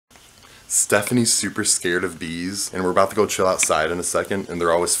Stephanie's super scared of bees, and we're about to go chill outside in a second, and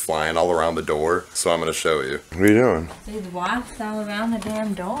they're always flying all around the door, so I'm gonna show you. What are you doing? There's wasps all around the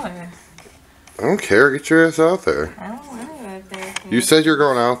damn door. I don't care, get your ass out there. I don't want to go out there. You said you're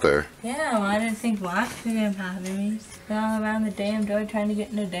going out there. Yeah, well, I didn't think wasps were gonna bother me. They're all around the damn door trying to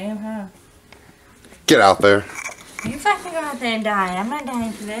get in the damn house. Get out there. You fucking go out there and die. I'm not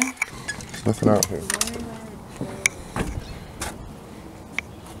dying today. There's nothing out here.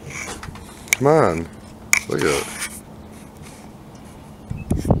 Come on. Look at it.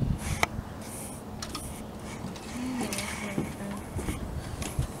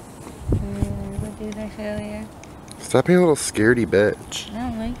 What did I say earlier? Stop being a little scaredy bitch. I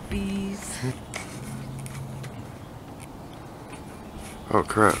don't like bees. Oh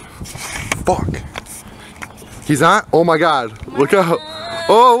crap. Fuck. He's on. Oh my god. Look out.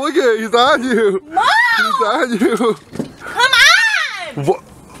 Oh, look at it. He's on you. Mom! He's on you. Come on! What?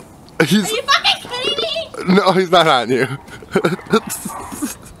 He's. Are you fucking kidding me? No, he's not on you.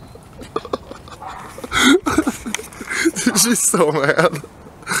 She's so mad.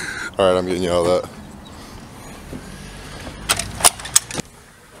 Alright, I'm getting yelled at.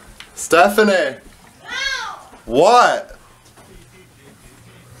 Stephanie! No! What?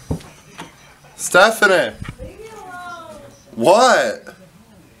 Stephanie! Leave me alone. What? What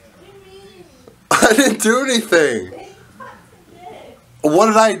do you mean? I didn't do anything. They fucking did. What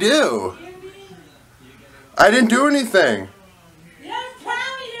did I do? What do you mean? I didn't do anything. You don't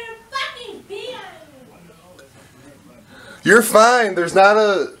tell me there's a fucking bee on you. You're fine. There's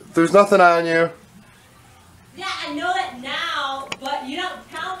nothing on you. Yeah, I know that now, but you don't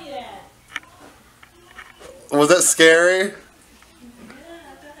tell me that. Was it scary? Yeah,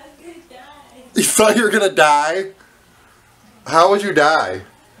 I thought I was gonna die. You thought you were gonna die? How would you die?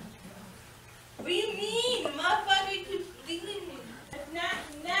 What do you mean? The motherfucker keeps leaving me. That's not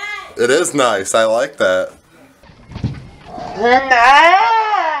nice. It is nice. I like that.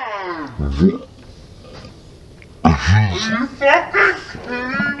 Are you fucking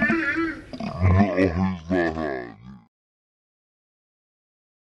kidding me?